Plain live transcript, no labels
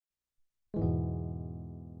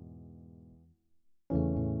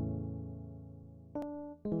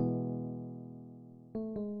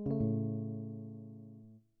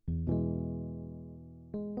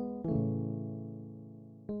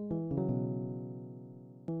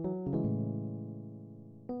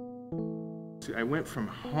So I went from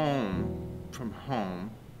home,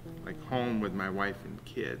 like home with my wife and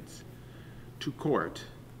kids, to court,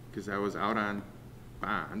 because I was out on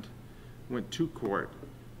bond, went to court,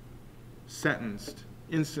 sentenced,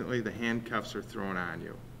 instantly the handcuffs are thrown on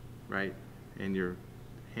you, right? And you're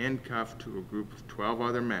handcuffed to a group of 12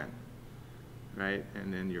 other men, right?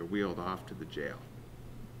 And then you're wheeled off to the jail.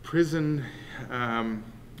 Prison,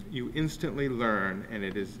 you instantly learn, and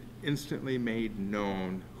it is instantly made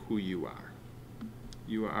known who you are.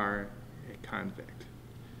 You are a convict.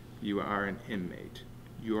 You are an inmate.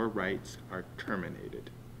 Your rights are terminated,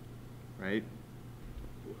 right?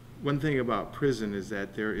 One thing about prison is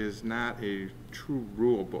that there is not a true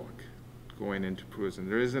rule book going into prison.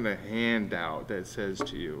 There isn't a handout that says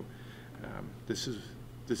to you, this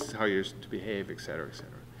is how you're to behave, et cetera, et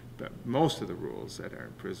cetera. But most of the rules that are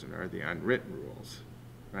in prison are the unwritten rules,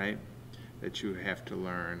 right? That you have to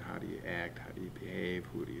learn. How do you act? How do you behave?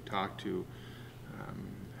 Who do you talk to?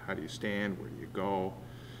 How do you stand? Where do you go?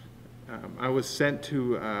 I was sent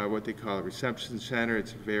to what they call a reception center.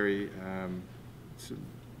 It's a very, it's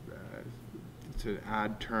an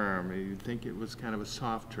odd term. You'd think it was kind of a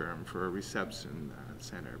soft term for a reception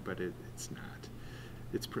center, but it's not.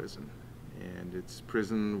 It's prison. And it's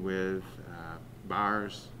prison with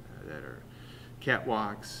bars that are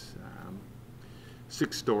catwalks,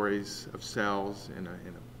 6 stories of cells in a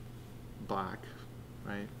block,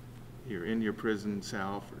 right? You're in your prison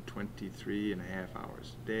cell for 23 and a half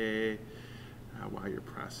hours a day while you're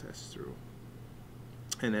processed through.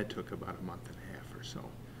 And that took about a month and a half or so.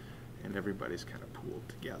 And everybody's kind of pooled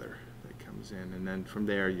together that comes in. And then from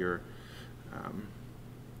there, you're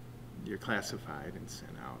classified and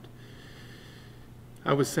sent out.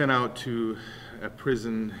 I was sent out to a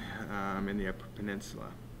prison in the Upper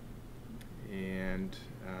Peninsula, and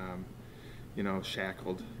you know,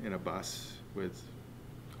 shackled in a bus with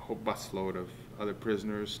a whole busload of other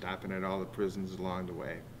prisoners, stopping at all the prisons along the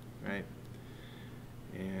way, right?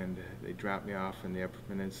 And they dropped me off in the Upper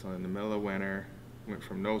Peninsula in the middle of winter. Went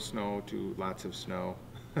from no snow to lots of snow,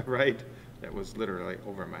 right? That was literally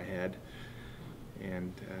over my head.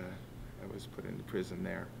 And I was put into prison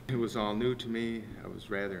there. It was all new to me. I was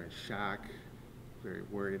rather in shock, very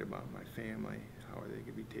worried about my family. How are they going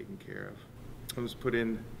to be taken care of? I was put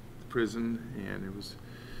in prison, and it was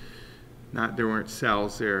not, there weren't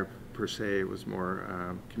cells there per se. It was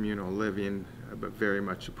more communal living, but very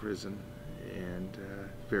much a prison, and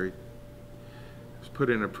I was put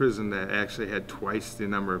in a prison that actually had twice the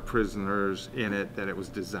number of prisoners in it that it was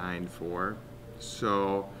designed for.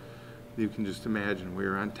 So you can just imagine we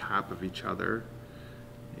were on top of each other,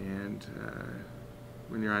 and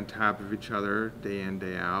when you're on top of each other day in,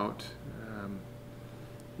 day out,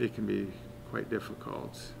 it can be quite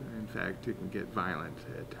difficult. In fact, it can get violent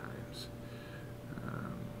at times.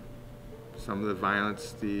 Some of the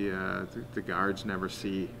violence the guards never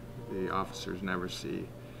see, the officers never see.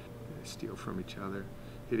 They steal from each other,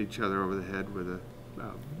 hit each other over the head with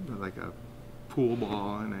like a pool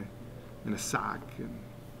ball and a sock, and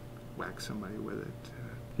whack somebody with it.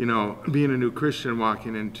 You know, being a new Christian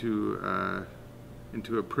walking into a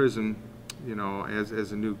prison, you know,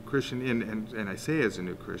 as a new Christian, and I say as a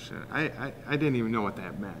new Christian, I didn't even know what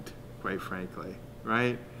that meant, quite frankly,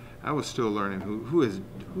 right? I was still learning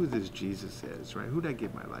who this Jesus is, right? Who did I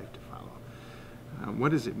give my life to follow?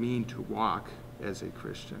 What does it mean to walk as a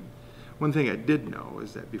Christian? One thing I did know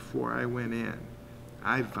is that before I went in,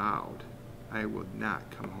 I vowed I would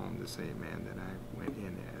not come home the same man that I went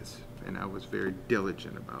in as. And I was very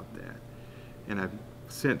diligent about that. And I've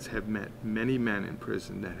since have met many men in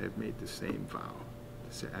prison that have made the same vow.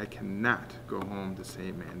 To say, I cannot go home the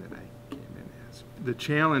same man that I came in as. The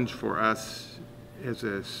challenge for us as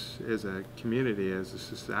a community, as a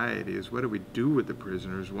society, is what do we do with the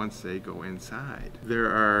prisoners once they go inside? There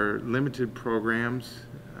are limited programs,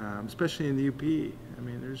 especially in the UP. I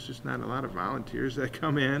mean, there's just not a lot of volunteers that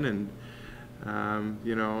come in, and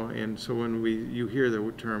you know, and so when you hear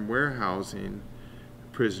the term warehousing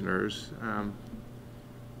prisoners,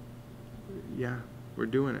 yeah, we're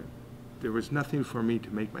doing it. There was nothing for me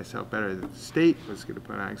to make myself better that the state was going to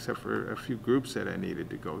put on, except for a few groups that I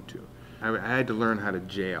needed to go to. I had to learn how to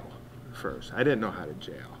jail first. I didn't know how to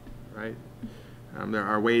jail, right? There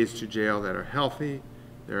are ways to jail that are healthy.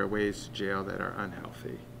 There are ways to jail that are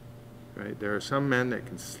unhealthy, right? There are some men that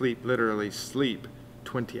can sleep, literally sleep,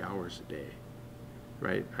 20 hours a day,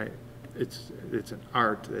 right? It's an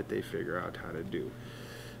art that they figure out how to do.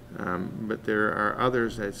 But there are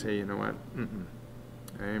others that say, you know what,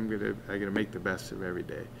 I'm gonna make the best of every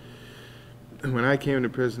day. When I came into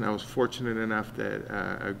prison, I was fortunate enough that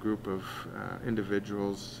a group of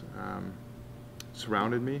individuals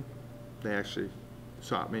surrounded me they actually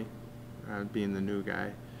sought me, being the new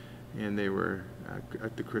guy, and they were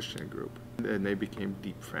at the Christian group, and they became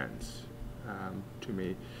deep friends to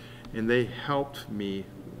me, and they helped me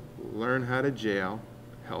learn how to jail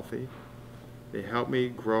healthy. They helped me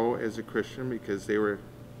grow as a Christian because they were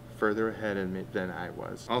further ahead in me than I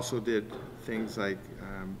was. Also did things like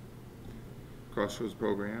Crossroads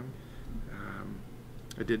program.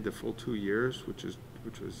 I did the full 2 years, which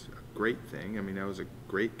was a great thing. I mean, that was a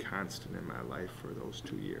great constant in my life for those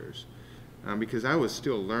 2 years, because I was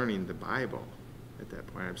still learning the Bible at that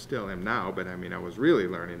point. I still am now, but I mean, I was really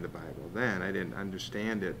learning the Bible then. I didn't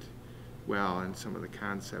understand it well and some of the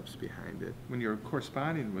concepts behind it. When you're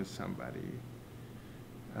corresponding with somebody,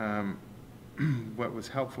 what was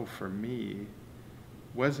helpful for me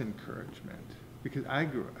was encouragement, because I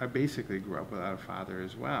basically grew up without a father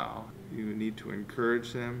as well. You need to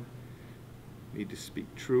encourage them, need to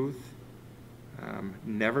speak truth,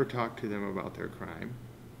 never talk to them about their crime,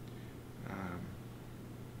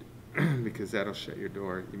 because that'll shut your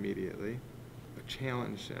door immediately. But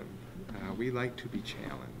challenge them. We like to be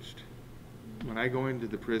challenged. When I go into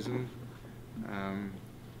the prison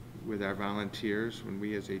with our volunteers, when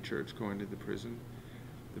we as a church go into the prison,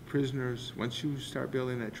 the prisoners, once you start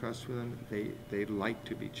building that trust with them, they like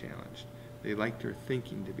to be challenged. They like their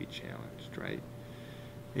thinking to be challenged, right?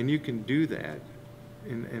 And you can do that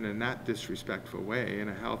in a not disrespectful way, in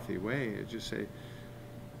a healthy way. Just say,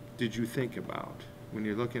 did you think about, when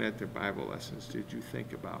you're looking at their Bible lessons, did you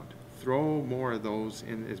think about? Throw more of those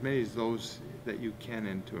in, as many as those that you can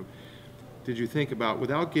into them. Did you think about,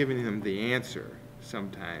 without giving them the answer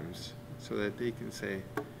sometimes, so that they can say,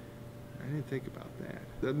 I didn't think about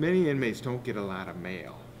that. Many inmates don't get a lot of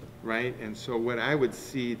mail, right? And so what I would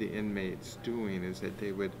see the inmates doing is that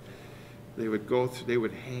they would go through, they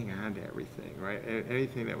would hang on to everything, right?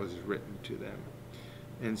 Anything that was written to them.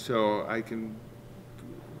 And so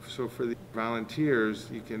so for the volunteers,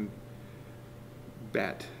 you can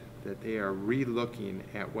bet that they are re-looking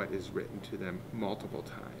at what is written to them multiple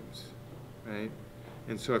times, right?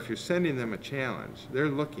 And so if you're sending them a challenge, they're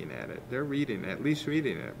looking at it, they're reading, at least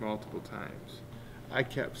reading it multiple times. I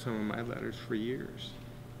kept some of my letters for years.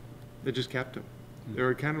 I just kept them. They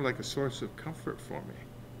were kind of like a source of comfort for me,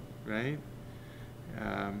 right?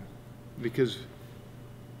 Because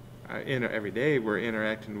every day we're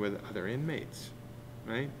interacting with other inmates,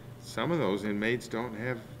 right? Some of those inmates don't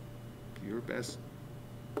have your best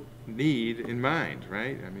need in mind,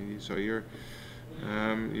 right? I mean, so you're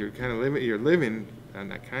kind of living, you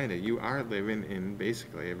are living in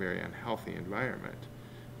basically a very unhealthy environment.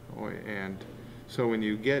 And so when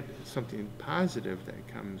you get something positive that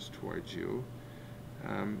comes towards you,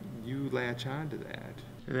 you latch onto that.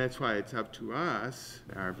 And that's why it's up to us,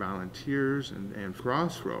 our volunteers and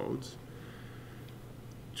Crossroads,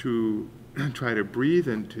 to try to breathe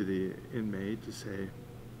into the inmate to say,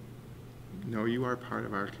 no, you are part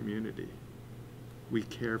of our community. We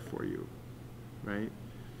care for you, right?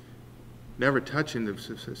 Never touching them,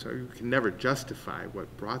 so you can never justify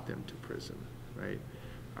what brought them to prison, right?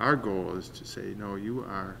 Our goal is to say, no, you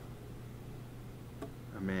are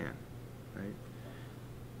a man, right?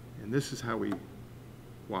 And this is how we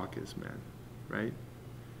walk as men, right?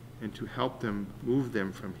 And to help them, move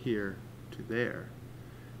them from here to there.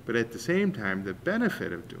 But at the same time, the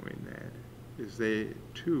benefit of doing that is they,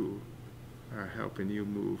 too, are helping you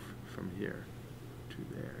move from here to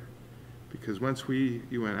there. Because once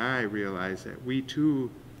you and I realize that we too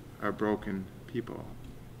are broken people,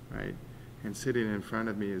 right? And sitting in front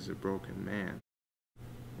of me is a broken man,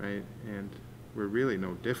 right? And we're really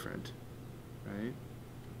no different, right?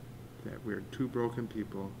 That we're two broken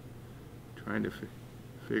people trying to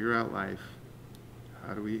figure out life.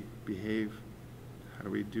 How do we behave? How do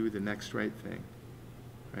we do the next right thing,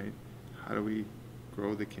 right? How do we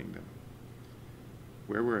grow the kingdom?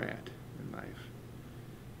 Where we're at in life,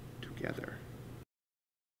 together.